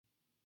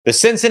The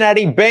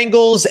Cincinnati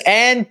Bengals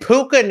and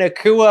Puka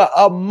Nacua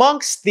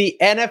amongst the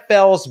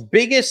NFL's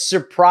biggest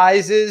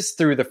surprises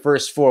through the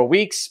first 4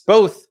 weeks,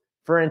 both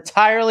for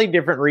entirely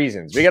different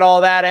reasons. We get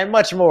all that and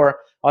much more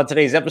on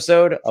today's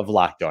episode of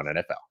Locked On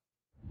NFL.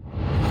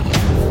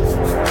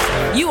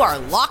 You are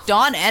Locked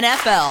On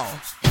NFL,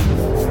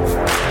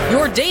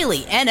 your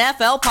daily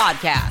NFL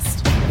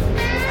podcast.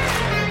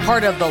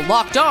 Part of the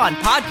Locked On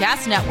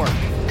Podcast Network,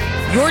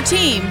 your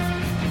team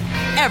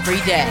every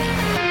day.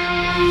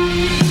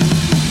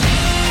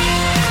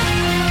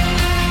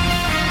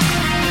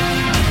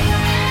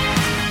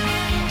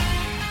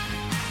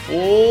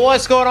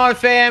 What's going on,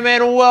 fam?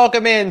 And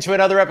welcome into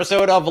another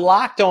episode of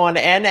Locked On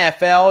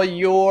NFL,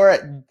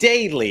 your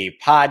daily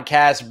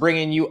podcast,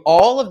 bringing you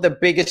all of the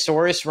biggest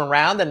stories from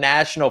around the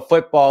National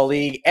Football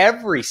League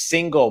every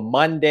single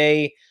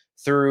Monday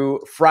through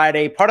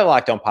Friday, part of the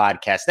Locked On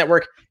Podcast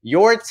Network,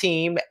 your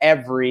team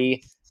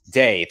every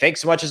day.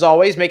 Thanks so much, as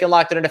always, making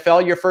Locked On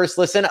NFL your first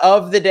listen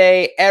of the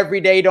day every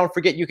day. Don't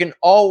forget, you can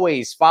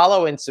always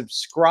follow and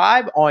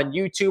subscribe on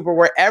YouTube or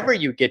wherever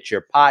you get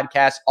your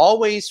podcasts,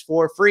 always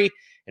for free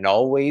and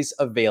always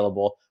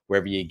available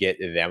wherever you get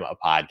them a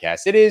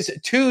podcast. It is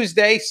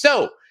Tuesday,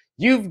 so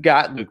you've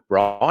got Luke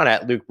Braun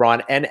at Luke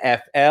Braun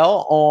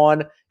NFL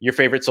on your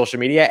favorite social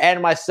media,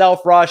 and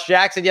myself, Ross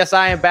Jackson. Yes,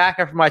 I am back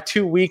after my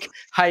 2-week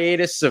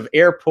hiatus of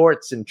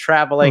airports and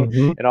traveling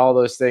and all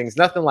those things.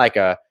 Nothing like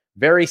a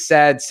very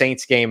sad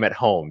Saints game at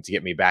home to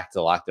get me back to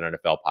the Locked On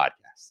NFL podcast.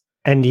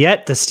 And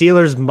yet the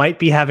Steelers might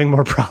be having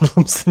more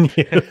problems than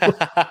you.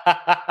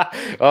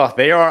 Oh,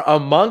 they are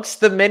amongst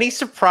the many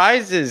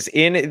surprises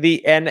in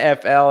the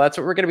NFL. That's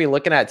what we're going to be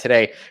looking at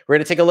today. We're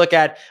going to take a look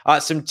at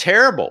some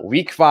terrible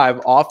Week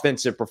 5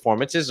 offensive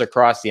performances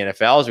across the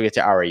NFL as we get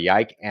to our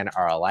yike and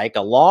our alike.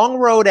 A long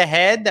road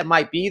ahead that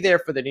might be there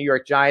for the New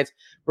York Giants.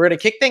 We're going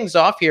to kick things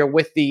off here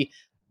with the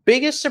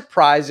biggest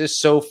surprises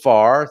so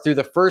far through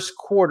the first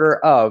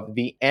quarter of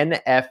the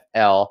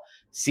NFL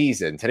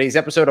season. Today's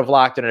episode of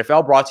Locked On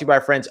NFL brought to you by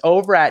our friends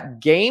over at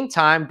Game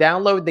Time.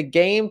 Download the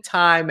Game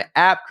Time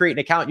app, create an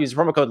account, use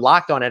the promo code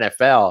Locked On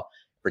NFL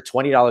for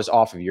 $20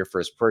 off of your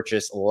first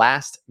purchase.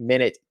 Last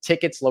minute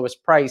tickets,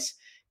 lowest price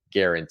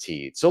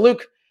guaranteed. So,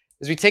 Luke,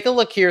 as we take a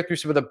look here through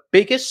some of the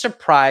biggest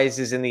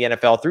surprises in the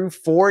NFL through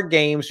 4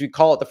 games, we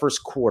call it the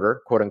first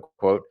quarter, quote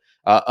unquote,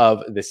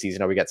 of the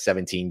season. We got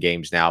 17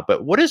 games now,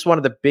 but what is one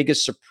of the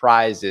biggest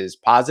surprises,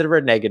 positive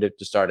or negative,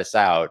 to start us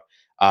out,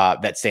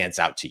 that stands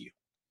out to you?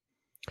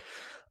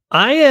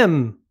 I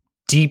am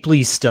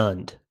deeply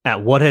stunned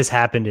at what has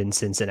happened in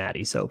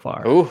Cincinnati so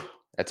far. Ooh,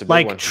 that's a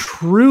big one.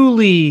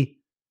 Truly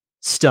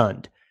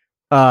stunned.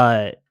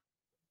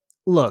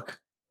 Look,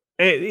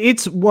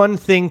 it's one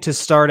thing to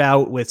start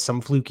out with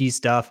some fluky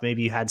stuff.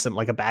 Maybe you had some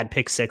like a bad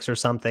pick 6 or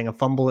something, a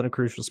fumble in a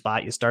crucial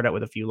spot. You start out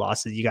with a few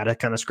losses. You got to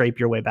kind of scrape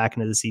your way back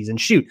into the season.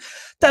 Shoot,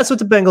 that's what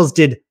the Bengals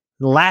did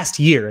last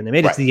year, and they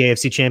made it to the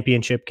AFC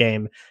Championship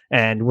game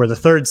and were the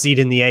 3rd seed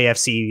in the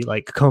AFC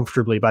like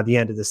comfortably by the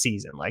end of the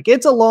season. Like,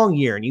 it's a long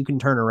year and you can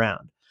turn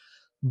around.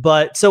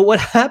 But so what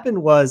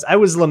happened was I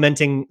was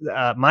lamenting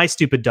my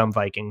stupid dumb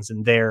Vikings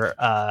and their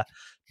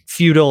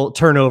futile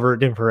turnover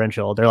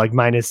differential. They're like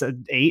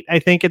 -8, I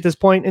think, at this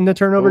point in the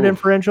turnover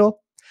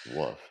differential.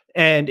 Woof.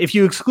 And if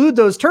you exclude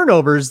those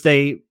turnovers,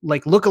 they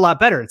like look a lot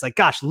better. It's like,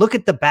 gosh, look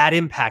at the bad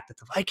impact that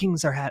the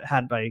Vikings are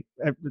had by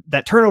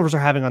that turnovers are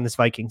having on this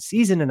Vikings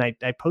season. And I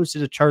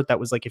posted a chart that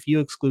was like, if you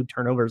exclude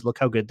turnovers, look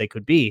how good they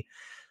could be.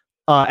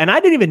 And I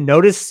didn't even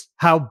notice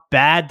how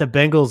bad the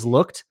Bengals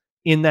looked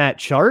in that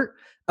chart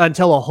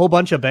until a whole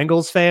bunch of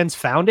Bengals fans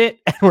found it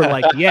and were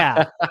like,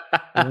 yeah,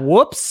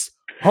 whoops.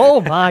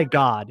 Oh my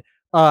God.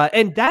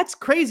 And that's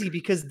crazy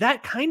because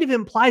that kind of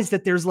implies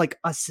that there's like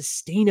a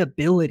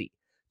sustainability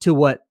to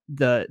what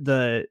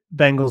the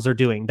Bengals are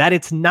doing, that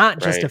it's not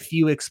just a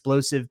few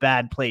explosive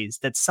bad plays,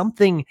 that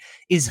something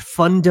is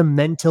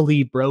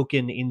fundamentally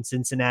broken in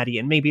Cincinnati.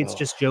 And maybe it's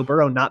just Joe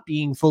Burrow not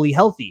being fully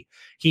healthy.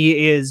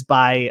 He is,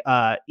 by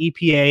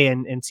EPA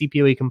and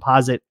CPOE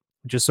composite,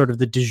 which is sort of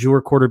the du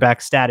jour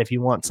quarterback stat, if you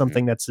want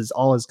something that's as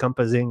all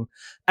encompassing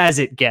as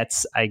it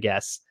gets, I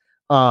guess,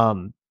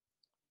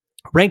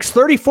 ranks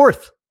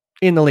 34th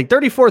in the league,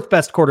 34th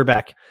best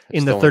quarterback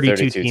in the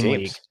 32 team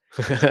league.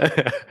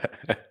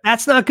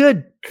 That's not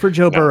good for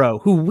Joe Burrow,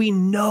 who we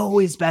know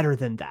is better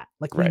than that.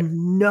 Like, we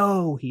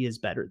know he is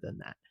better than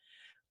that.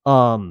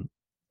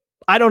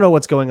 I don't know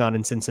what's going on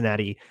in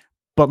Cincinnati,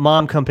 but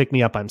Mom, come pick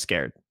me up. I'm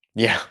scared.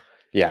 Yeah.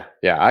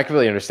 I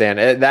completely understand.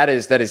 That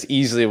is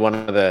easily one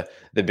of the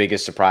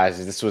biggest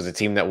surprises. This was a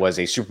team that was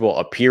a Super Bowl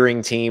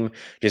appearing team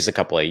just a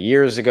couple of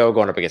years ago,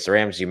 going up against the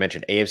Rams. You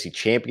mentioned AFC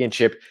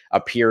Championship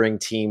appearing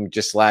team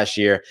just last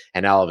year,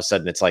 and now all of a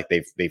sudden it's like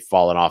they've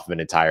fallen off of an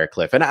entire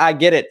cliff. And I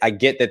get it. I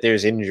get that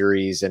there's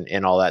injuries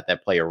and all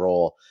that play a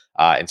role.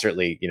 And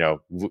certainly,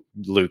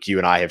 Luke, you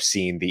and I have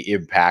seen the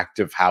impact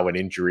of how an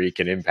injury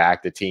can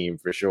impact a team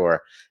for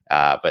sure.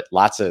 But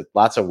lots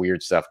of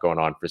weird stuff going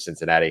on for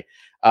Cincinnati.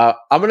 I'm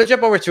going to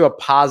jump over to a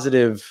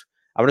positive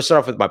I'm going to start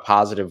off with my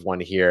positive one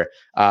here,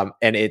 and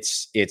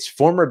it's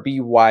former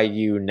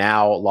BYU,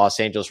 now Los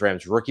Angeles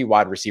Rams rookie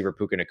wide receiver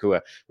Puka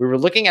Nacua. We were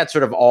looking at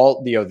sort of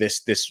all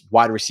this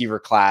wide receiver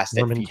class that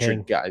Mormon featured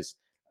King. guys.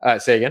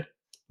 Say again.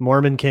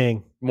 Mormon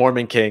King,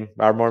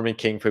 Our Mormon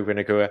King Puka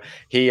Nacua.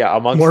 He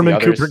amongst Mormon the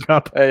others, Cooper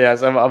Cup.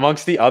 yes,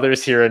 amongst the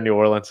others here in New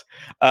Orleans.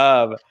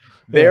 Yeah.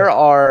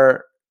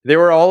 There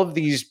were all of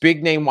these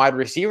big name wide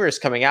receivers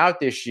coming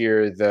out this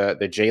year. The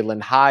Jalen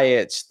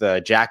Hyatts,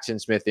 the Jackson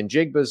Smith and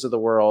Jigbas of the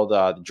world,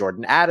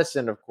 Jordan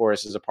Addison, of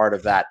course, is a part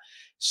of that.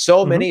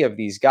 So many of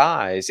these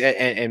guys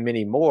and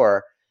many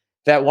more,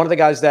 that one of the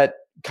guys that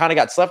kind of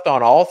got slept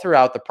on all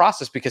throughout the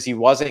process because he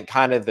wasn't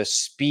kind of the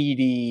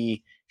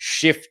speedy,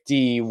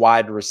 shifty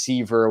wide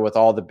receiver with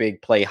all the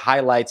big play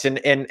highlights.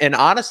 And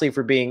honestly, if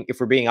we're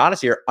being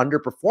honest here,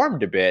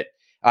 underperformed a bit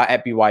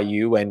at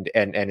BYU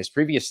and his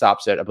previous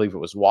stops at, I believe it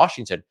was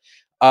Washington,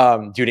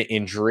 due to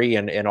injury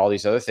and all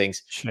these other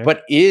things. Sure.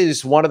 But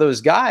is one of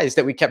those guys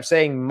that we kept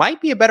saying might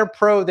be a better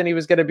pro than he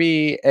was going to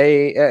be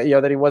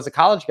that he was a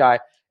college guy.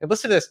 And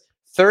listen to this: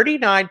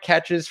 39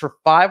 catches for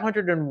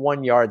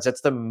 501 yards.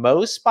 That's the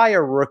most by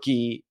a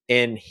rookie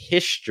in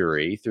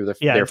history through their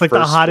it's like first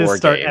the hottest 4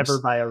 start games. ever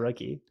by a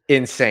rookie.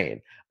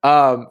 Insane.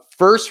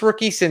 First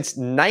rookie since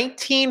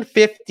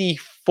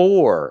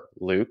 1954,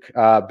 Luke,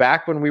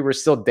 back when we were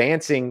still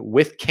dancing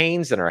with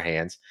canes in our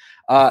hands,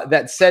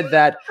 that said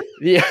that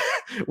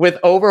with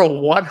over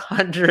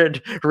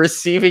 100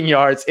 receiving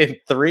yards in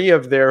 3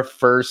 of their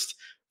first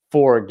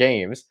 4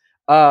 games.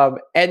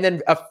 And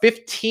then a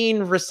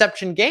 15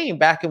 reception game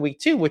back in week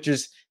 2, which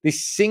is the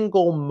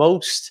single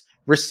most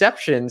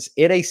receptions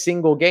in a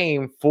single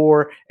game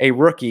for a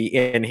rookie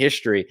in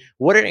history.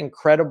 What an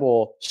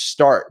incredible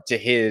start to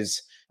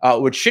his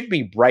which should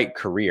be bright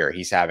career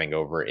he's having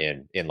over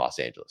in Los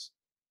Angeles.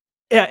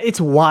 Yeah,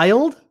 it's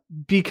wild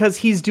because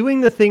he's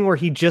doing the thing where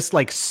he just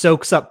like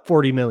soaks up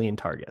 40 million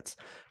targets.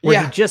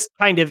 Where he just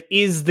kind of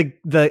is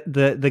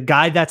the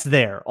guy that's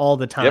there all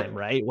the time,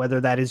 right?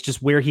 Whether that is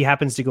just where he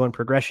happens to go in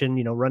progression,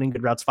 running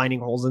good routes, finding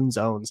holes in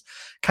zones,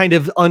 kind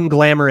of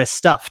unglamorous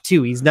stuff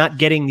too. He's not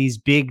getting these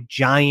big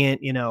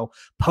giant,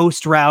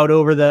 post route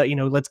over the,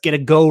 let's get a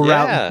go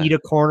route and beat a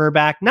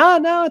cornerback.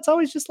 No, it's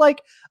always just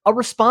like a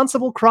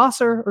responsible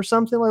crosser or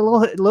something, like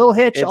a little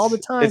hitch all the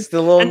time. It's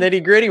the little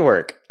nitty gritty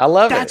work. I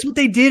love it. That's what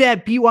they did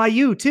at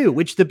BYU too,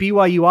 which the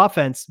BYU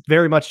offense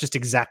very much just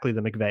exactly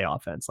the McVay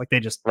offense. Like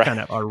they just kind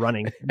of are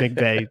running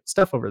McVay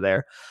stuff over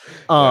there.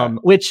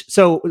 Which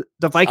so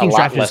the Vikings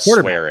drafted his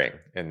quarterback. Swearing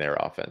in their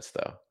offense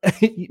though.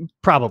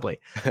 Probably.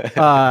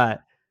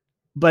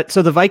 But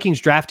so the Vikings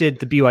drafted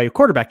the BYU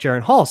quarterback,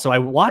 Jaren Hall. So I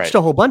watched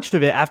a whole bunch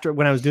of it after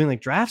when I was doing like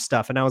draft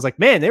stuff. And I was like,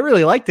 man, they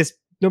really like this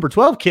number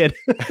 12 kid.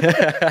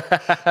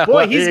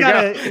 Boy, he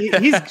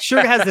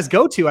sure has this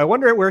go-to. I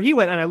wonder where he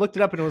went. And I looked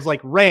it up and it was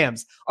like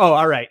Rams. Oh,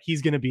 all right.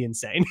 He's going to be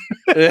insane.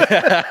 Like,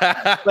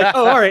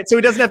 oh, all right. So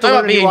he doesn't have to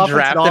learn a new offense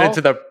at all. Drafted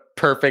into the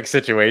perfect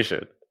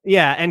situation.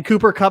 Yeah, and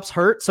Cooper Kupp's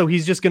hurt, so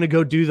he's just going to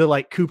go do the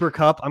like Cooper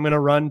Kupp. I'm going to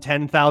run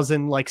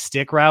 10,000 like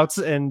stick routes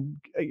and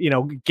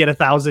get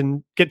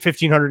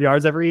 1,500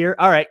 yards every year.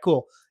 All right,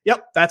 cool.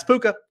 Yep, that's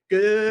Puka.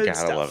 Good Gotta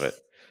stuff. love it.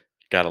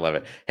 Gotta love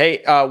it.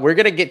 Hey, we're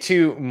going to get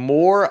to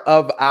more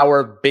of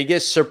our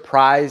biggest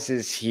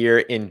surprises here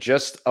in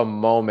just a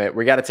moment.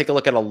 We got to take a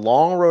look at a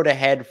long road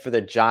ahead for the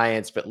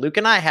Giants, but Luke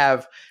and I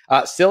have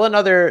still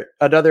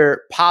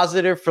another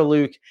positive for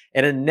Luke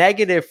and a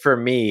negative for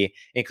me,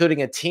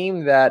 including a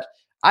team that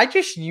I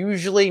just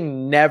usually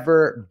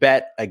never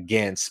bet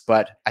against,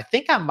 but I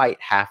think I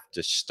might have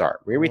to start.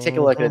 We're going to take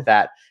a look at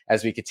that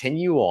as we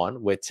continue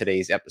on with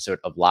today's episode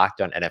of Locked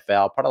On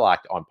NFL, part of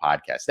Locked On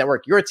Podcast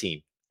Network, your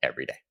team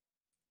every day.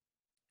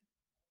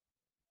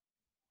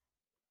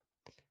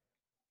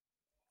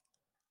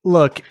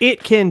 Look,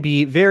 it can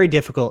be very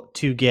difficult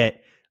to get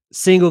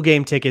single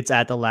game tickets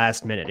at the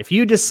last minute. If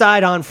you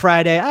decide on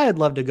Friday, I'd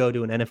love to go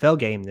to an NFL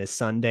game this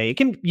Sunday,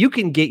 you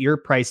can get your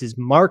prices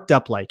marked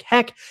up like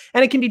heck,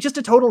 and it can be just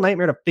a total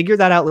nightmare to figure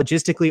that out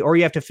logistically, or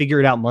you have to figure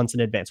it out months in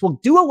advance. Well,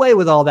 do away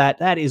with all that.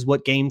 That is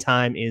what Game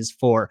Time is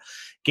for.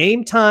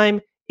 Game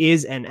Time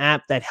is an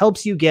app that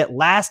helps you get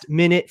last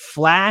minute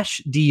flash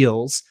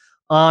deals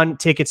on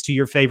tickets to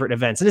your favorite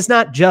events. And it's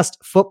not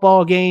just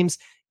football games.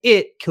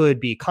 It could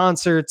be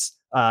concerts,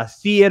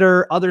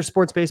 theater, other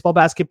sports, baseball,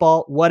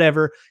 basketball,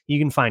 whatever. You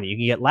can find it. You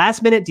can get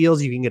last minute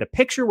deals. You can get a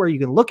picture where you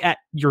can look at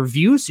your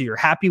view, so you're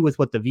happy with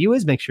what the view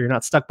is. Make sure you're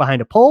not stuck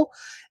behind a pole.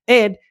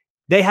 And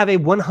they have a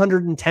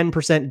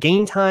 110%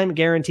 game time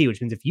guarantee,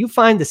 which means if you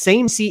find the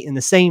same seat in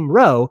the same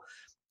row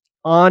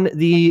on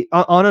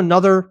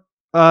another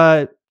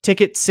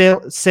ticket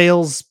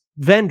sales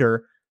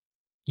vendor,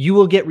 you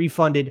will get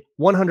refunded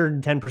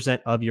 110%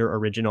 of your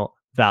original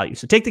value.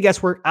 So take the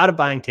guesswork out of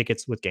buying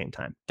tickets with Game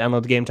Time.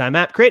 Download the Game Time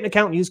app, create an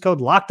account, and use code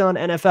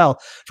LOCKEDONNFL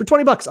for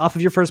 $20 off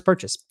of your first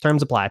purchase.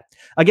 Terms apply.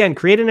 Again,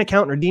 create an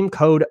account and redeem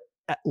code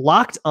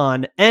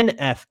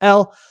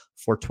LOCKEDONNFL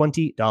for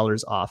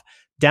 $20 off.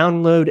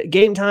 Download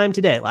Game Time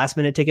today. Last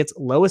minute tickets,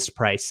 lowest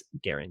price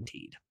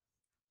guaranteed.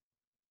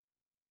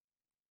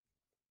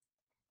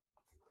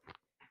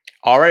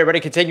 All right, everybody,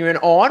 continuing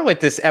on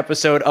with this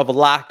episode of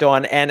Locked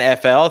On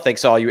NFL.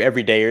 Thanks to all you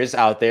everydayers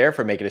out there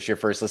for making us your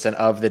first listen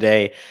of the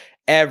day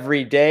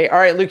every day. All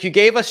right, Luke, you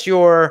gave us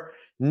your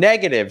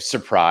negative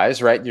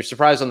surprise, right? Your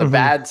surprise on the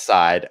bad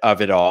side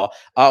of it all.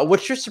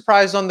 What's your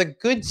surprise on the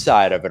good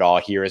side of it all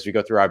here as we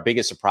go through our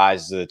biggest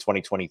surprises of the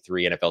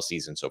 2023 NFL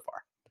season so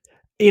far?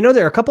 You know,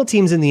 there are a couple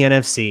teams in the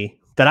NFC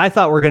that I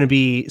thought were going to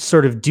be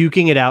sort of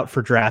duking it out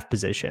for draft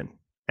position,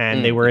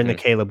 and they were in the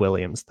Caleb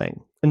Williams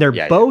thing. And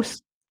they're both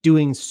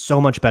doing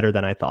so much better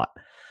than I thought.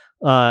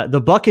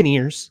 The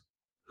Buccaneers,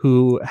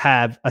 who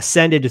have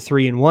ascended to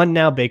 3-1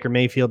 now, Baker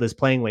Mayfield is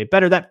playing way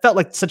better. That felt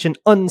like such an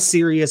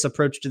unserious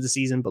approach to the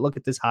season, but look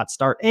at this hot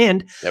start.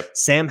 And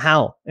Sam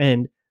Howell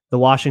and the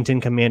Washington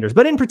Commanders.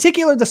 But in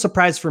particular, the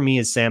surprise for me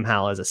is Sam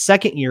Howell as a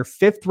second-year,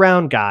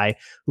 fifth-round guy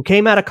who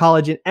came out of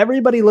college, and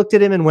everybody looked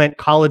at him and went,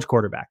 college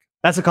quarterback.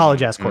 That's a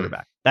college-ass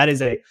quarterback. That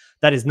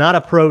is not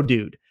a pro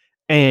dude.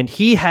 And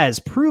he has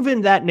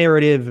proven that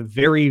narrative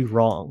very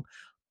wrong.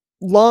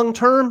 Long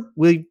term,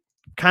 we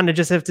kind of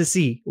just have to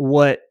see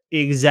what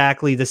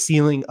exactly the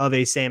ceiling of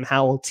a Sam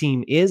Howell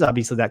team is.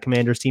 Obviously, that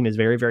Commanders team is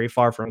very, very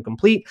far from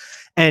complete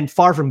and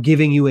far from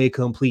giving you a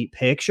complete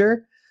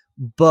picture.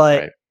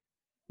 But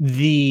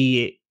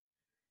the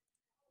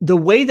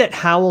way that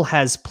Howell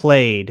has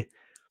played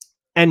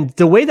and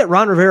the way that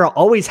Ron Rivera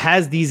always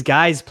has these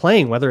guys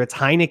playing, whether it's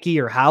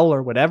Heineke or Howell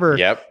or whatever,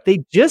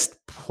 they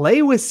just play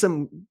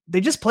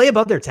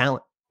above their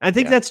talent. I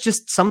think that's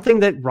just something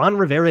that Ron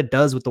Rivera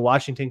does with the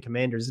Washington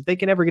Commanders. If they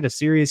can ever get a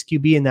serious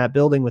QB in that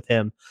building with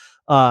him,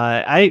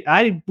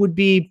 I would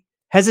be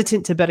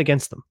hesitant to bet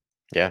against them.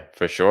 Yeah,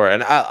 for sure.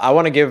 And I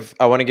want to give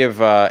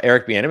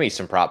Eric Bieniemy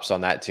some props on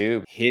that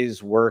too.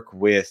 His work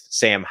with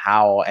Sam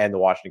Howell and the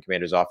Washington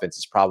Commanders offense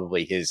is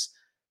probably his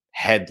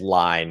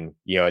headline,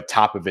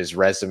 top of his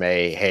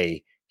resume.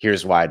 Hey,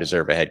 here's why I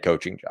deserve a head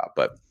coaching job.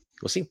 But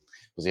we'll see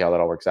how that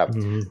all works out.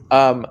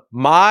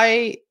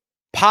 My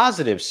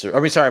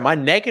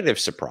negative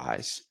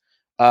surprise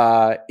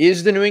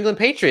is the New England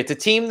Patriots, a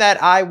team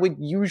that I would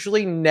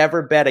usually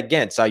never bet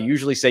against. I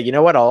usually say, you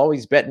know what, I'll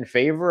always bet in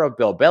favor of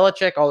Bill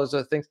Belichick, all those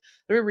other things.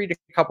 Let me read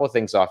a couple of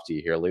things off to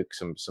you here, Luke.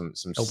 Some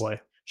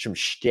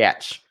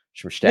stats.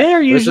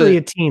 They're usually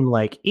a team,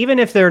 like, even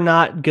if they're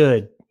not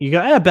good, you go,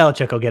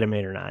 Belichick will get him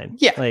 8 or 9.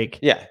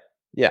 Yeah.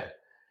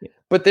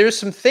 But there's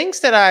some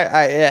things that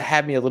I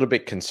had me a little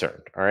bit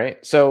concerned. All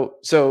right. So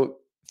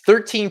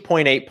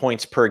 13.8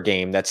 points per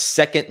game. That's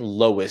second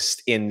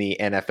lowest in the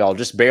NFL,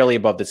 just barely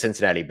above the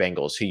Cincinnati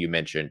Bengals, who you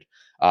mentioned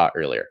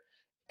earlier.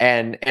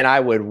 And I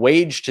would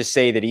wage to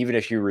say that even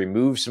if you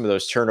remove some of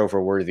those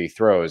turnover-worthy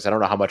throws, I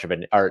don't know how much of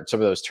it are some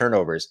of those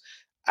turnovers.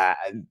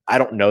 I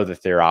don't know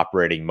that they're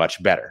operating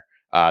much better.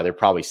 They're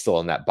probably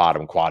still in that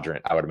bottom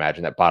quadrant. I would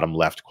imagine that bottom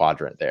left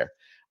quadrant there.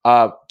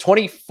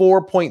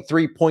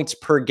 24.3 points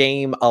per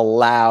game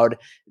allowed,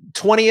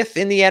 20th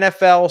in the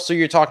NFL. So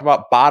you're talking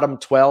about bottom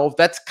 12.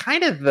 That's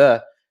kind of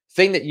the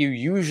thing that you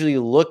usually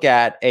look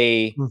at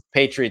a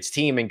Patriots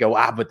team and go,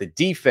 but the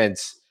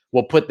defense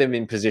will put them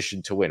in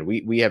position to win.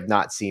 We have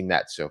not seen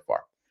that so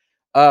far.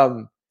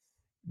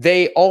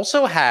 They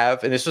also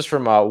have, and this was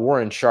from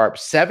Warren Sharp,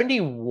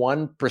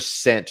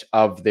 71%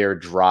 of their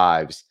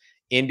drives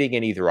ending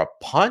in either a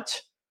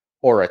punt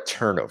or a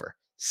turnover.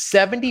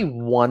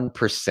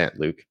 71%,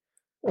 Luke.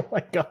 Oh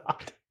my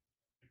God.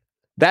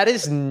 That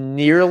is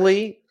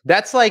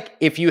that's like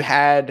if you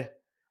had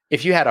a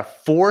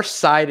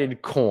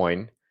 4-sided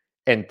coin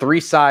and 3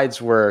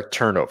 sides were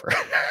turnover.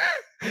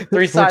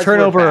 3 sides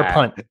turnover or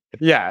punt.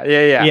 Yeah.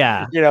 You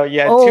had 2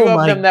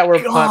 of them that were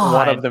punt,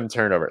 1 of them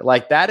turnover.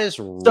 Like, that is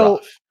rough.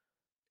 So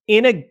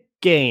in a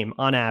game,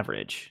 on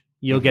average,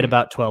 you'll get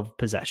about 12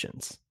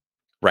 possessions.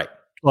 Right.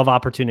 12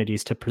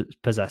 opportunities to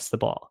possess the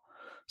ball.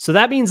 So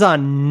that means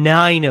on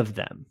 9 of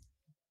them,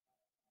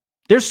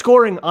 they're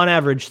scoring on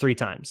average 3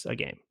 times a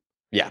game.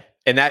 Yeah.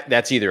 And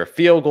that's either a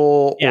field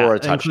goal or a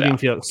touchdown.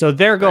 Field. So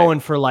they're going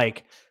for,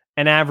 like,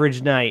 an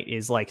average night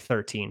is like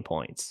 13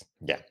 points.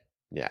 Yeah.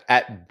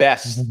 At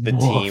best, the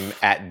team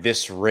at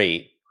this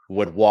rate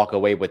would walk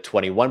away with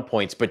 21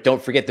 points, but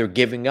don't forget they're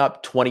giving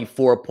up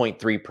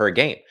 24.3 per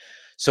game.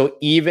 So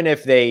even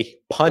if they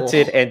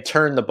punted and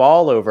turned the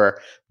ball over,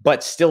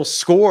 but still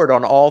scored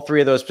on all 3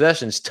 of those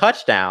possessions,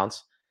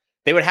 touchdowns,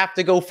 they would have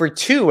to go for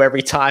 2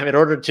 every time in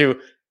order to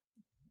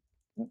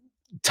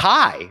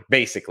tie,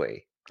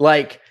 basically.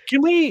 Like,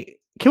 can we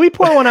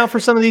pour one out for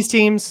some of these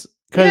teams?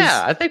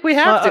 Yeah, I think we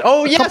have to.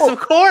 Of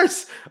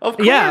course.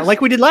 Yeah, like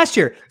we did last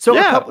year. So,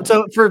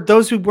 so for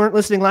those who weren't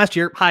listening last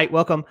year, hi,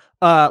 welcome.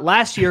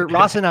 Last year,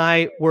 Ross and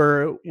I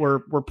were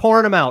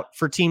pouring them out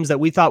for teams that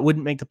we thought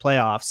wouldn't make the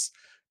playoffs.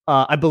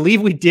 I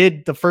believe we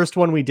did. The first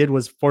one we did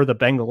was for the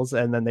Bengals,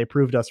 and then they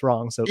proved us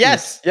wrong. So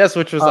yes,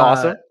 which was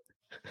awesome.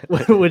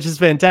 Which is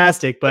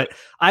fantastic. But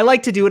I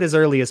like to do it as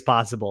early as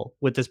possible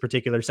with this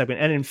particular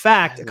segment. And in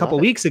fact, a couple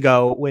weeks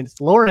ago, with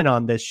Lauren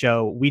on this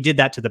show, we did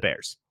that to the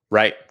Bears.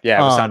 Right. Yeah,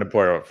 it was time to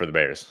pour it for the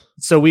Bears.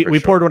 So we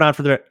poured one out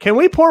for the Bears. Can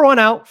we pour one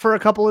out for a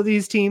couple of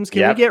these teams?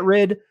 Can we get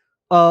rid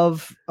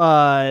of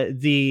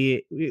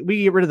we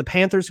get rid of the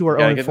Panthers, who are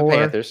 0-4? The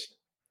Panthers.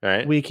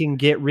 Right. We can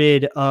get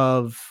rid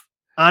of,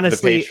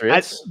 honestly,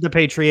 the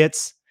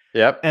Patriots.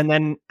 Yep. And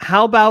then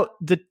how about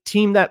the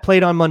team that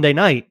played on Monday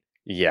night?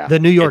 Yeah. The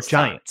New York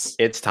Giants.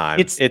 It's time.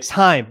 It's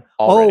time.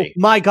 Already. Oh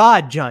my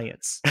God,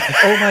 Giants.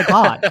 Oh my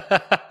God.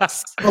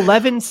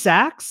 11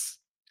 sacks?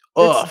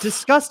 It's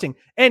disgusting.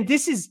 And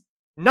this is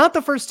not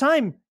the first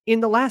time in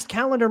the last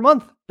calendar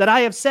month that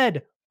I have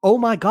said, oh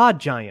my God,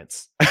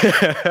 Giants.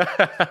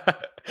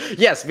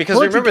 Yes, because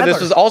remember, this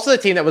was also the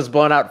team that was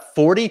blown out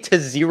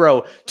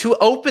 40-0 to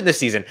open the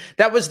season.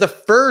 That was the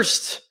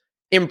first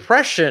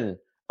impression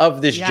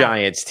of this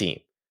Giants team.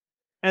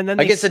 And then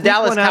against the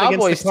Dallas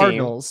Cowboys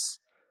Cardinals,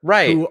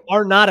 right? Who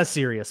are not a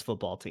serious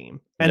football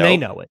team, and they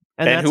know it.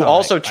 And who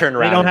also turn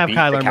around. They don't have beat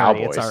Kyler the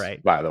Cowboys, Murray. It's all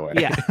right, by the way.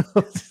 Yeah,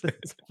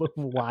 it's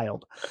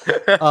wild.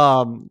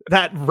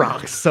 That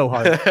rocks so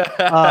hard.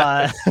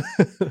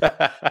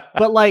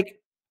 But like,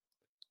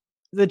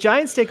 the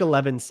Giants take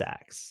 11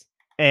 sacks,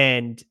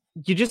 and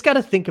you just got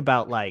to think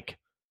about like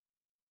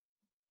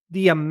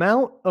the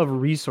amount of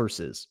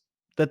resources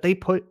that they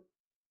put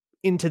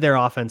into their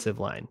offensive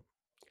line,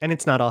 and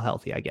it's not all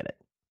healthy. I get it.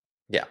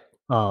 Yeah.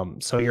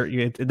 So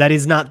you're that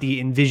is not the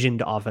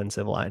envisioned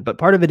offensive line, but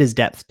part of it is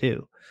depth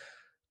too.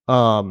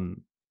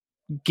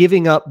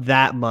 Giving up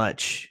that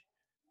much,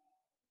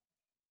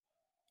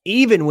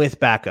 even with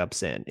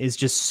backups in, is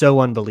just so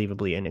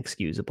unbelievably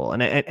inexcusable.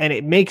 And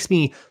it makes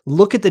me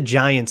look at the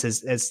Giants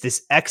as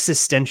this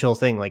existential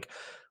thing. Like,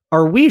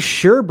 are we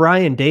sure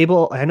Brian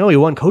Daboll? I know he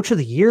won Coach of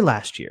the Year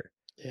last year,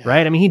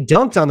 right? I mean, he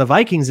dunked on the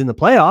Vikings in the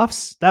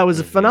playoffs. That was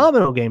a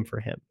phenomenal game for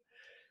him.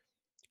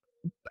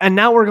 And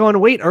now we're going to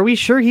wait. Are we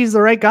sure he's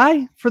the right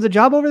guy for the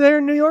job over there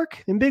in New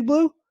York in Big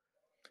Blue?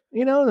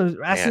 You know,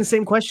 they're asking the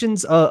same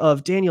questions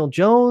of Daniel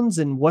Jones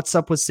and what's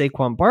up with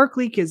Saquon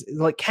Barkley. Because,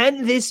 like,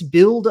 can this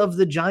build of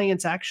the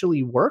Giants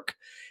actually work?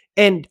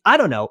 And I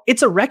don't know.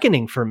 It's a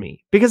reckoning for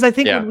me because I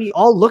think when we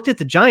all looked at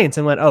the Giants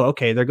and went, oh,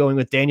 okay, they're going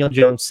with Daniel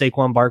Jones,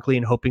 Saquon Barkley,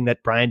 and hoping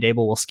that Brian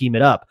Daboll will scheme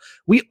it up.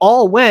 We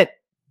all went,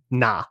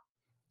 nah.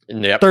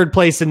 Yep. Third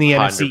place in the 100%.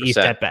 NFC East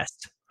at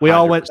best. We 100%.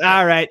 all went,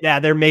 all right, yeah,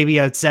 they're maybe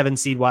a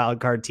 7-seed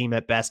wild card team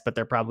at best, but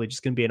they're probably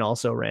just going to be an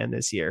also-ran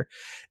this year.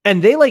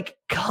 And they like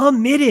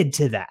committed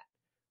to that.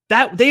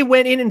 That they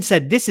went in and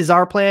said, this is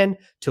our plan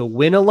to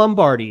win a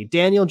Lombardi.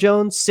 Daniel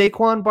Jones,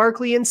 Saquon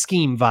Barkley, and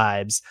scheme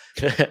vibes.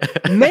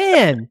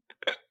 Man,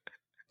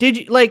 did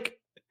you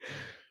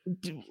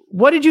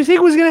what did you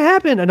think was going to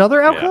happen?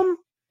 Another outcome?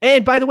 Yeah.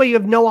 And by the way, you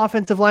have no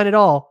offensive line at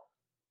all.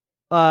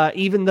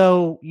 Even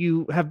though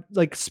you have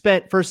like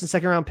spent first and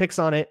second round picks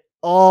on it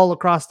all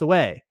across the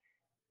way.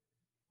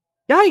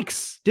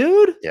 Yikes,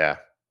 dude. Yeah.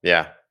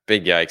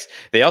 Big yikes.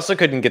 They also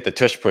couldn't get the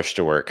tush push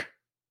to work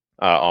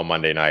on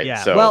Monday night.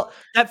 Yeah. So well,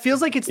 that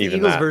feels like it's the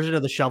Eagles version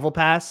of the shovel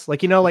pass.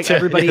 Like, you know, like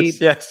everybody,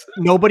 yes.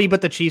 Nobody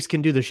but the Chiefs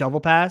can do the shovel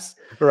pass.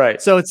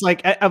 Right. So it's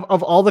like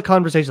of all the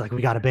conversations, like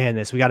we got to ban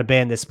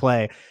this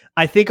play,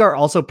 I think are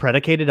also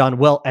predicated on,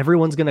 well,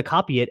 everyone's going to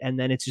copy it. And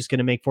then it's just going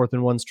to make 4th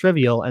and 1s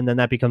trivial. And then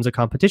that becomes a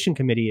competition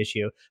committee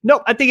issue.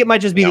 No, I think it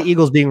might just be the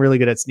Eagles being really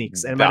good at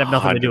sneaks, and it might have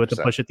nothing to do with the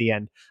push at the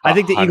end. I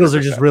think the 100%. Eagles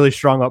are just really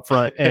strong up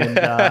front, and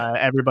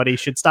everybody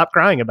should stop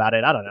crying about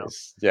it. I don't know.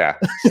 Yeah.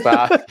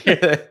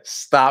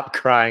 Stop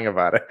crying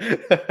about it.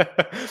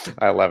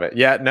 I love it.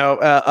 Yeah, no,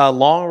 a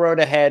long road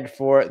ahead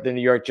for the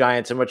New York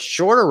Giants, a much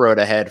shorter road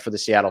ahead for the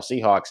Seattle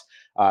Seahawks,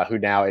 who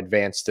now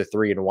advanced to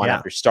 3-1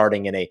 after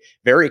starting in a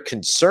very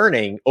concerning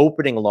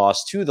opening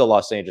loss to the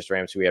Los Angeles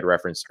Rams, who we had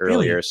referenced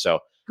earlier. Really so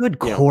good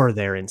core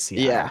there in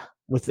Seattle. Yeah.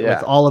 With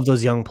all of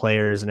those young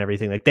players and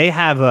everything. Like they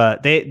have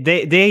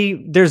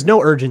there's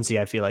no urgency,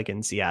 I feel like,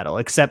 in Seattle,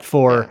 except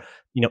for,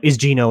 you know, is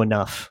Geno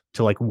enough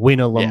to like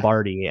win a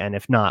Lombardi? And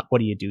if not, what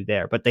do you do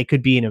there? But they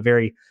could be in a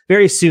very,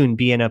 very soon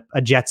be in a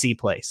Jetsy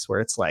place where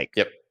it's like,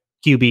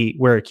 QB,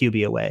 we're a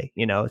QB away,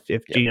 you know,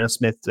 if Geno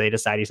Smith, they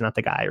decide he's not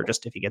the guy, or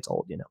just if he gets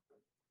old, you know.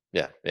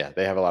 Yeah,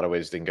 they have a lot of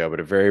ways they can go, but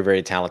a very,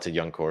 very talented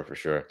young core for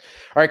sure. All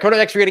right, coming up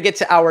next, we're going to get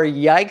to our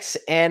yikes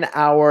and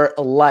our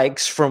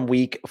likes from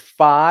week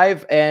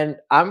 5. And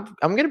I'm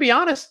going to be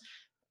honest,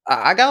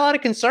 I got a lot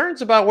of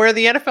concerns about where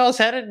the NFL is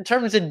headed in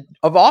terms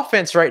of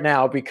offense right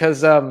now,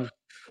 because it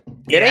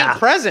ain't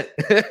present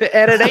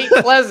and it ain't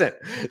pleasant.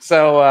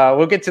 So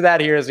we'll get to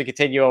that here as we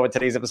continue on with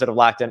today's episode of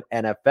Locked On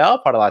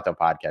NFL, part of Locked On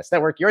Podcast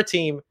Network, your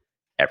team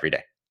every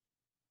day.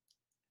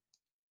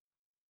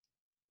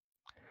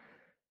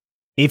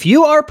 If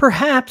you are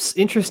perhaps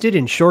interested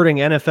in shorting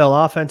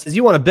NFL offenses,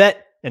 you want to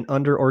bet an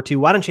under or two,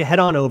 why don't you head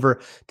on over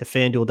to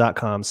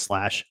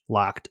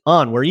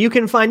FanDuel.com/lockedon, where you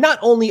can find not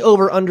only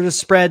over under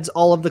spreads,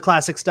 all of the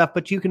classic stuff,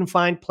 but you can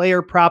find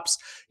player props.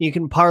 You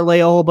can parlay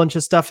a whole bunch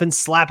of stuff and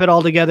slap it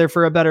all together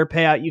for a better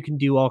payout. You can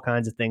do all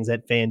kinds of things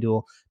at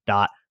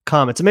FanDuel.com.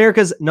 It's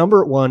America's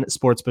 #1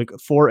 sportsbook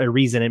for a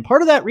reason. And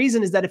part of that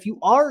reason is that if you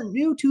are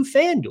new to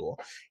FanDuel,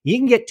 you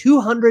can get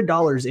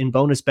 $200 in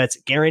bonus bets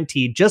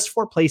guaranteed just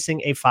for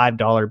placing a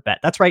 $5 bet.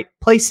 That's right,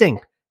 placing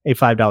a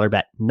 $5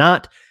 bet,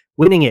 not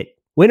winning it.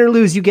 Win or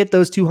lose, you get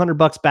those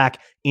 $200 back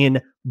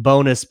in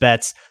bonus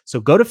bets. So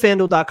go to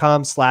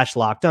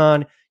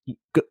FanDuel.com/lockedon.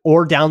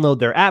 or download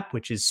their app,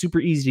 which is super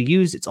easy to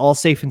use. It's all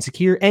safe and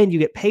secure, and you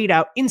get paid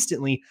out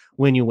instantly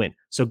when you win.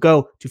 So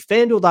go to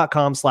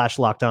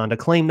FanDuel.com/LockedOn to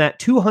claim that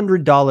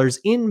 $200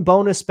 in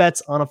bonus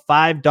bets on a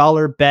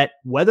 $5 bet,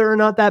 whether or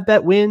not that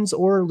bet wins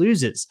or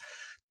loses.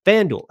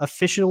 FanDuel,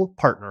 official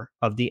partner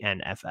of the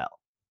NFL.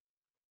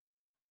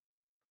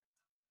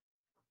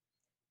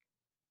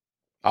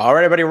 All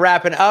right, everybody,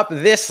 wrapping up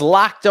this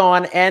Locked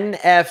On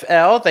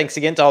NFL. Thanks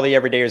again to all the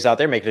everydayers out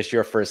there making this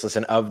your first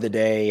listen of the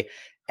day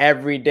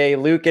every day.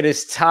 Luke, it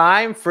is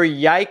time for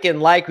Yike and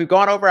Like. We've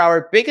gone over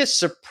our biggest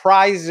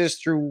surprises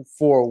through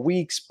 4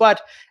 weeks,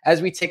 but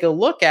as we take a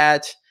look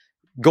at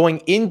going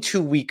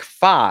into week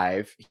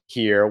 5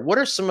 here, what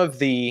are some of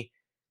the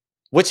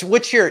let's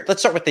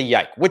start with the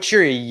Yike. What's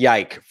your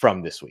Yike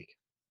from this week?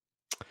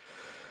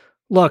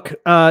 Look,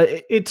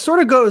 it sort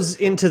of goes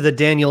into the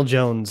Daniel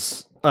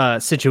Jones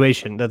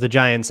situation that the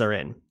Giants are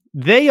in.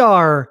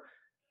 They're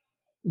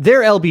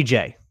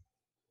LBJ.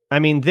 I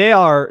mean, they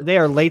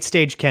are late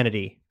stage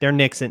Kennedy. They're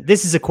Nixon.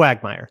 This is a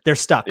quagmire. They're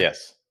stuck.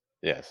 Yes.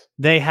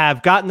 They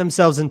have gotten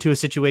themselves into a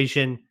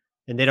situation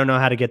and they don't know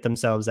how to get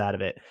themselves out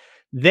of it.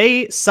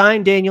 They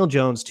signed Daniel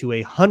Jones to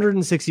a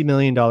 $160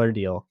 million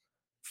deal,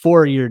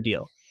 4-year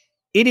deal.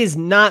 It is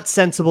not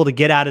sensible to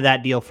get out of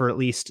that deal for at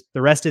least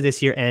the rest of this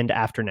year and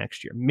after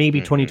next year. Maybe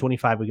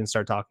 2025, we can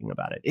start talking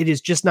about it. It is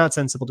just not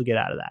sensible to get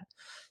out of that.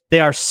 They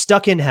are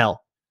stuck in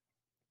hell.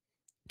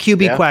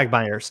 QB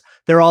quagmires.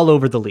 They're all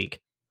over the league.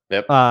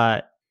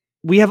 Yep.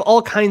 We have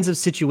all kinds of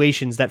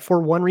situations that for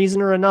one reason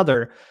or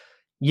another,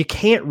 you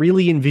can't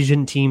really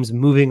envision teams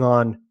moving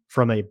on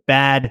from a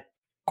bad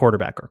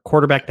quarterback or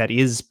quarterback that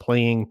is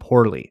playing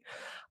poorly.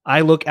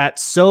 I look at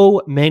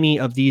so many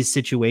of these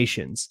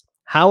situations.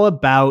 How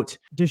about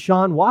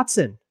Deshaun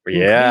Watson?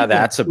 Yeah,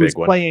 that's a big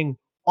one. Playing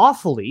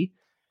awfully.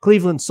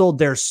 Cleveland sold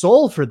their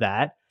soul for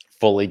that.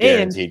 Fully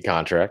guaranteed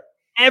contract.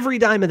 Every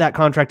dime of that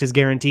contract is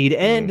guaranteed,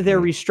 and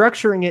they're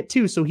restructuring it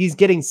too. So he's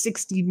getting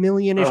 $60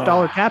 million-ish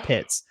cap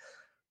hits.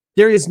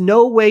 There is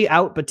no way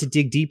out but to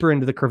dig deeper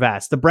into the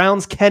crevasse. The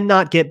Browns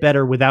cannot get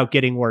better without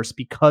getting worse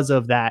because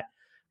of that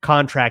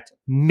contract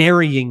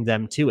marrying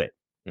them to it.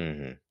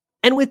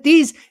 And with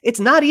these, it's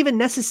not even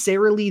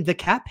necessarily the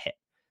cap hit.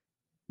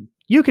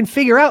 You can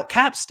figure out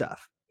cap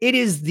stuff. It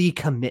is the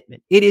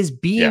commitment. It is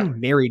being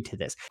married to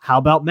this. How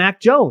about Mac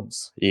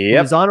Jones,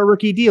 who's on a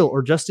rookie deal,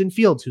 or Justin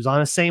Fields, who's on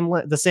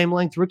the same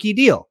length rookie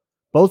deal?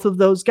 Both of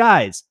those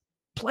guys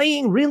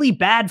playing really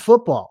bad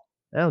football.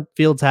 Now,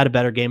 Fields had a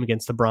better game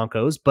against the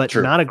Broncos, but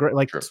not a great,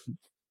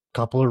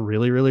 couple of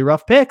really, really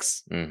rough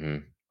picks.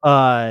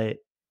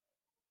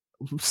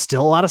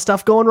 Still a lot of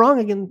stuff going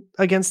wrong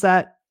against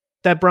that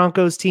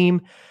Broncos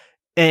team.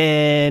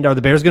 And are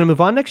the Bears going to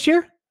move on next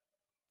year?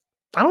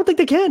 I don't think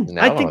they can.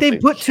 No, I think they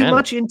put too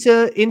much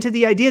into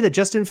the idea that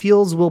Justin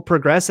Fields will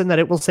progress and that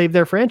it will save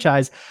their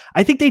franchise.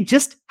 I think they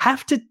just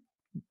have to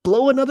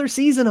blow another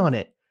season on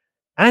it.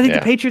 And I think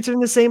the Patriots are in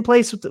the same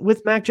place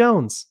with Mac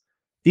Jones.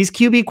 These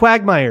QB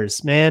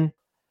quagmires, man.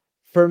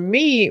 For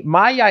me,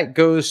 my Yike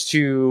goes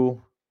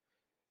to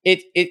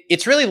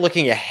it's really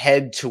looking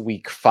ahead to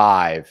week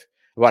 5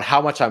 about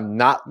how much I'm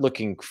not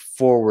looking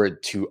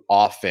forward to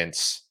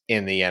offense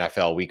in the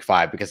NFL week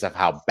 5 because of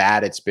how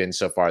bad it's been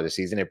so far this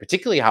season, and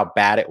particularly how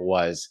bad it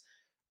was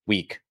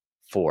week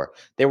 4.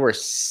 There were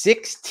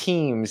 6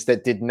 teams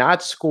that did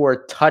not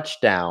score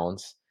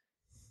touchdowns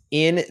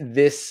in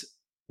this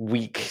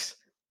week's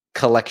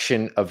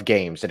collection of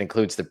games. That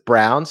includes the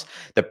Browns.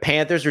 The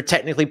Panthers are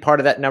technically part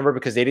of that number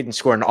because they didn't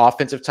score an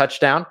offensive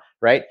touchdown,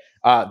 right?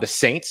 The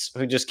Saints,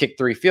 who just kicked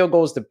 3 field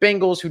goals, the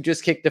Bengals, who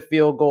just kicked a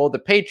field goal, the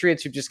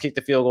Patriots, who just kicked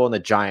a field goal, and the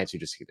Giants, who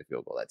just kicked a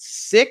field goal. That's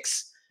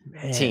 6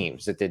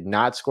 teams that did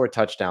not score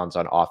touchdowns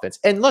on offense.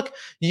 And look,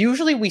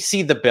 usually we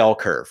see the bell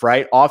curve,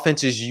 right?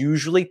 Offense is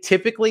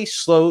typically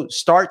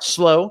start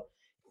slow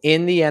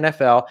in the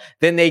NFL.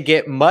 Then they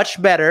get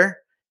much better.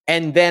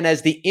 And then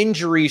as the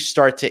injuries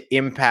start to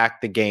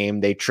impact the game,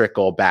 they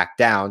trickle back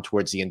down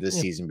towards the end of the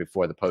season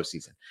before the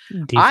postseason.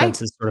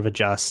 Defenses sort of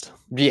adjust.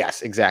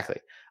 Yes, exactly.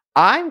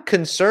 I'm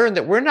concerned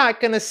that we're not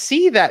going to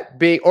see that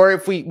big, or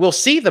if we'll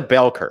see the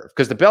bell curve,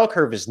 because the bell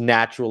curve is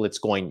natural. It's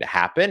going to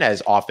happen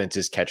as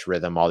offenses catch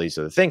rhythm, all these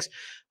other things.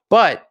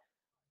 But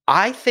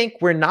I think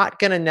we're not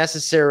going to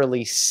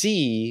necessarily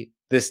see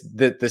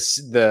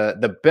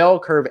the bell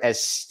curve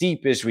as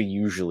steep as we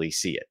usually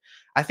see it.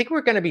 I think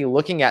we're going to be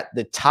looking at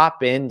the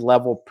top end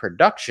level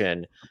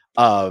production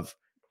of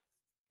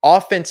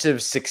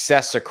offensive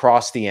success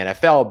across the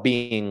NFL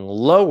being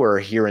lower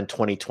here in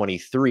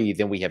 2023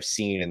 than we have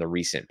seen in the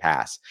recent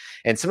past.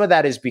 And some of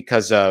that is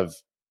because of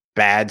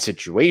bad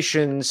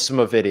situations. Some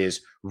of it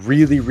is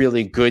really,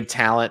 really good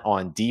talent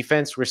on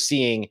defense. We're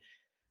seeing,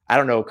 I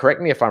don't know, correct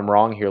me if I'm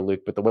wrong here,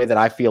 Luke, but the way that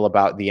I feel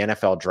about the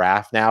NFL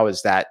draft now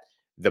is that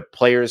the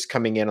players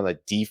coming in on the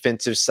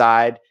defensive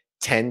side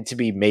tend to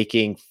be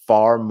making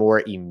far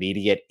more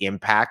immediate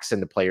impacts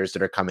than the players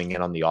that are coming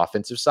in on the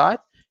offensive side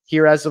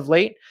here as of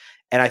late.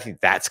 And I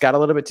think that's got a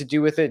little bit to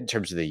do with it in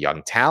terms of the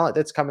young talent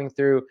that's coming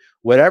through,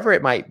 whatever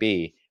it might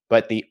be.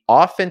 But the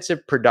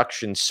offensive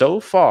production so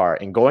far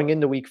and going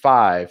into week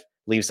 5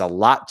 leaves a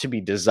lot to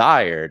be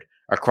desired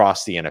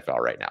across the NFL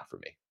right now for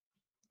me.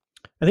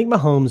 I think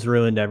Mahomes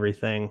ruined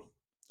everything.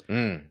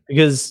 Mm.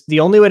 Because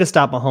the only way to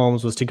stop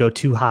Mahomes was to go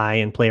too high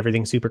and play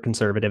everything super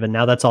conservative. And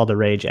now that's all the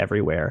rage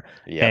everywhere.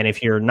 Yep. And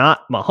if you're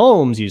not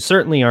Mahomes, you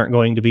certainly aren't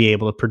going to be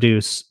able to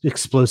produce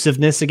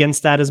explosiveness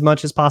against that as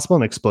much as possible.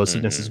 And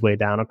explosiveness is way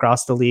down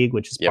across the league,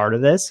 which is part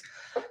of this.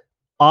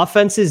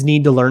 Offenses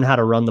need to learn how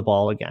to run the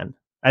ball again.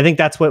 I think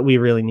that's what we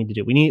really need to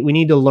do. We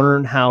need to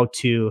learn how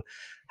to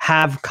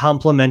have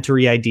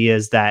complementary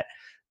ideas that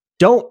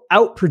don't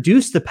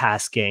outproduce the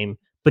pass game,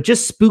 but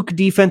just spook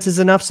defenses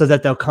enough so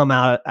that they'll come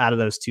out of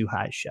those too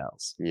high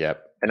shells.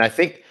 Yep. And I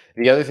think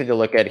the other thing to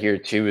look at here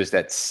too is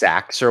that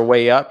sacks are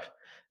way up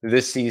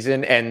this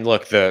season. And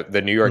look,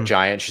 the New York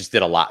Giants just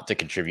did a lot to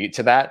contribute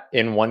to that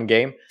in one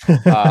game.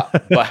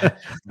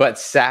 But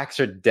sacks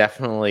are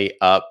definitely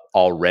up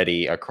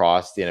already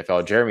across the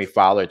NFL. Jeremy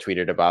Fowler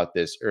tweeted about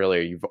this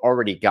earlier. You've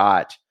already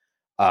got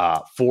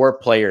 4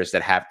 players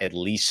that have at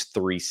least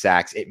 3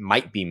 sacks. It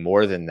might be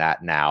more than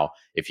that now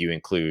if you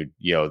include,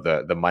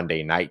 the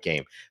Monday night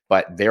game.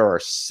 But there are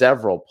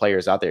several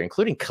players out there,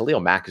 including Khalil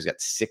Mack, who's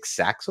got 6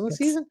 sacks on the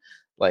season.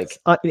 Like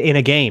in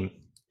a game.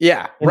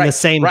 Yeah, in the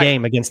same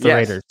game against the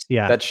Raiders.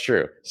 Yeah, that's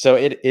true. So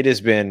it has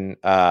been.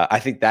 I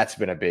think that's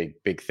been a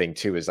big thing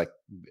too. Is like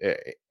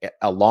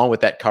along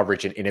with that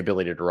coverage and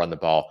inability to run the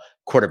ball,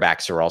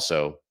 quarterbacks are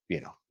also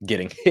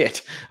getting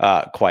hit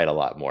quite a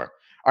lot more.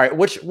 All right,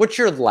 what's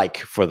your like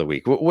for the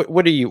week?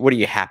 What are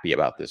you happy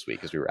about this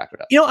week as we wrap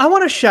it up? I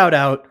want to shout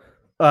out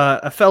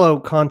a fellow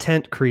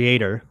content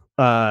creator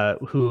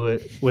who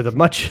with a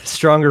much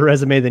stronger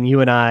resume than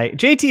you and I.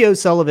 JT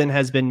O'Sullivan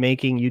has been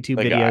making YouTube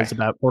videos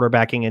about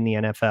quarterbacking in the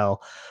NFL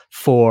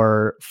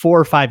for 4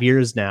 or 5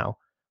 years now.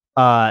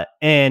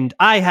 And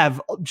I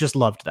have just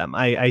loved them.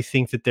 I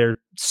think that they're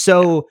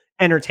so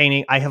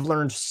entertaining. I have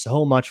learned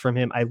so much from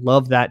him. I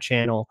love that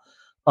channel.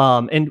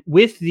 And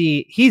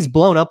he's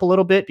blown up a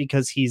little bit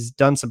because he's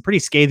done some pretty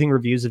scathing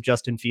reviews of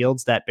Justin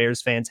Fields that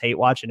Bears fans hate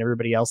watch and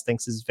everybody else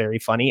thinks is very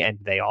funny, and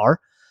they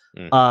are.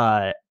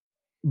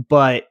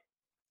 But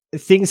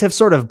things have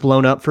sort of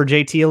blown up for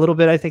JT a little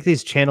bit. I think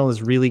his channel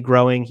is really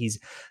growing. He's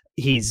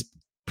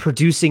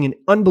producing an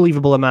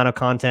unbelievable amount of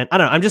content. I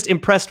don't know. I'm just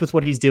impressed with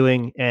what he's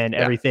doing and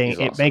everything.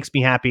 It makes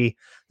me happy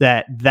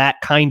that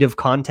kind of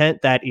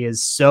content that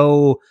is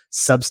so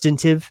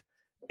substantive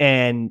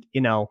and,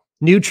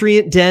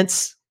 nutrient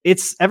dense.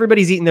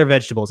 Everybody's eating their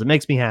vegetables. It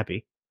makes me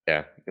happy.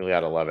 Yeah, you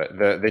gotta love it.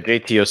 The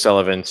JT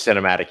O'Sullivan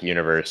cinematic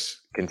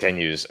universe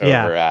continues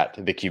over at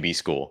the QB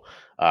School.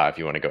 If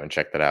you want to go and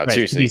check that out.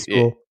 Right,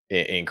 Seriously,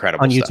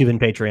 incredible on stuff. YouTube and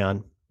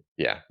Patreon.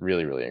 Yeah,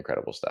 really, really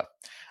incredible stuff.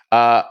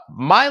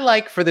 My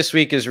like for this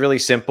week is really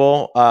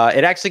simple.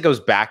 It actually goes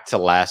back to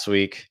last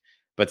week,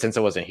 but since I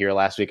wasn't here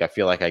last week, I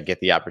feel like I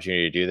get the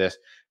opportunity to do this.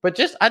 But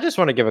I just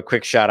want to give a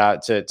quick shout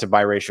out to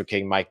biracial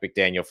king Mike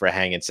McDaniel for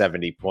hanging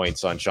 70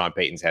 points on Sean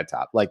Payton's head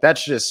top. Like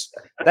that's just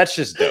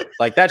dope.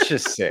 Like that's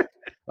just sick.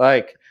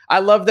 Like I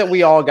love that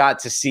we all got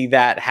to see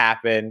that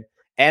happen.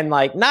 And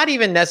like, not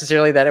even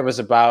necessarily that it was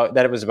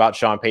about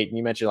Sean Payton.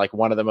 You mentioned like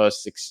one of the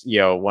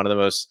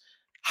most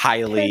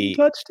highly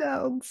 10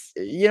 touchdowns.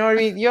 You know what I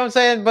mean? You know what I'm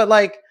saying? But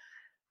like,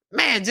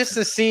 man, just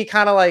to see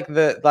kind of like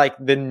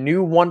the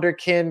new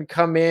wonderkin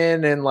come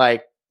in and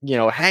like,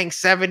 hang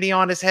 70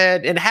 on his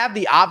head and have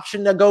the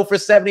option to go for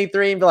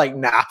 73 and be like,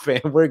 nah,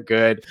 man, we're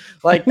good.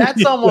 Like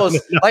that's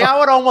almost like I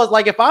would almost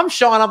like if I'm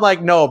Sean, I'm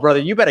like, no, brother,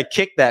 you better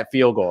kick that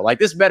field goal. Like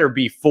this better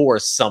be for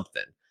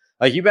something.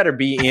 Like you better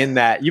be in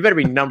that. You better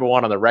be number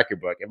 1 on the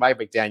record book. And Mike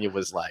McDaniel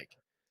was like,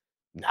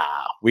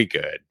 "Nah, we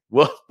good.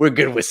 We're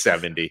good with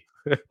 70.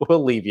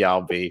 We'll leave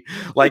y'all be."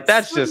 Like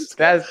that's just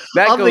that.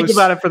 I'll think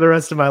about it for the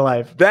rest of my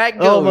life. That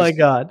goes, oh my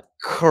god,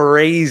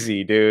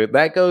 crazy, dude.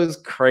 That goes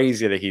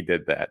crazy that he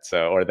did that.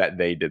 Or that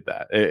they did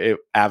that. It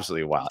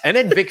absolutely wild. And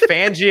then Vic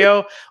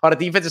Fangio on the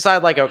defensive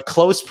side, like a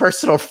close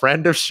personal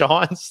friend of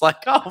Sean's. Like,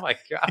 oh my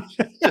gosh.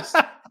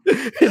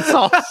 It's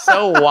all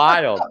so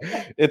wild.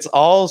 It's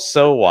all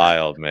so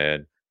wild,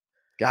 man.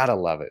 Gotta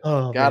love it.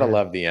 Gotta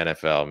love the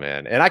NFL,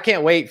 man. And I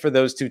can't wait for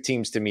those two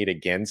teams to meet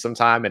again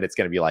sometime. And it's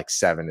gonna be like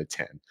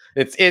 7-10.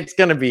 It's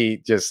gonna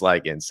be just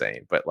like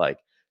insane. But like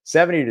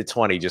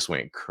 70-20 just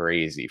went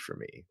crazy for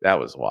me. That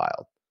was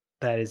wild.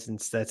 That's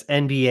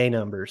NBA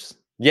numbers.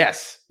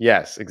 Yes,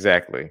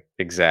 exactly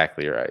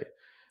right.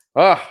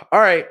 Oh, all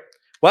right.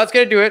 Well, that's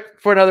going to do it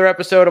for another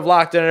episode of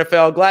Locked On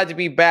NFL. Glad to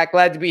be back.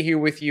 Glad to be here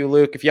with you,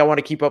 Luke. If y'all want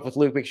to keep up with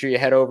Luke, make sure you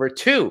head over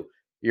to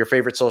your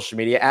favorite social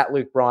media at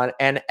Luke Braun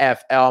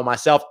NFL,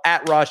 myself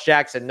at Ross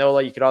Jackson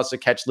Nola. You could also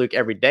catch Luke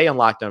every day on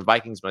Locked On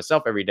Vikings,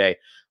 myself every day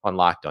on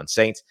Locked On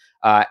Saints.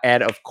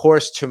 And of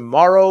course,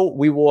 tomorrow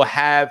we will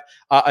have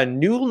a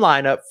new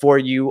lineup for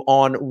you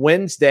on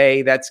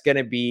Wednesday. That's going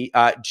to be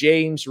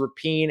James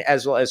Rapien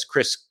as well as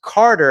Chris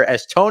Carter,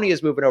 as Tony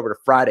is moving over to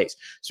Fridays.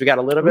 So we got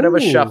a little bit of a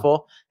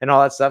shuffle and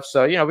all that stuff.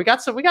 So, we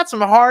got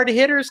some hard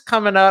hitters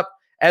coming up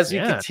as we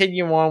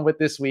continue on with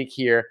this week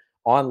here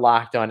on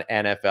Locked On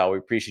NFL. We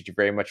appreciate you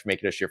very much for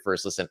making us your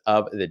first listen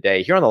of the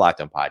day here on the Locked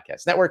On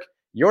Podcast Network,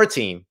 your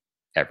team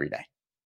every day.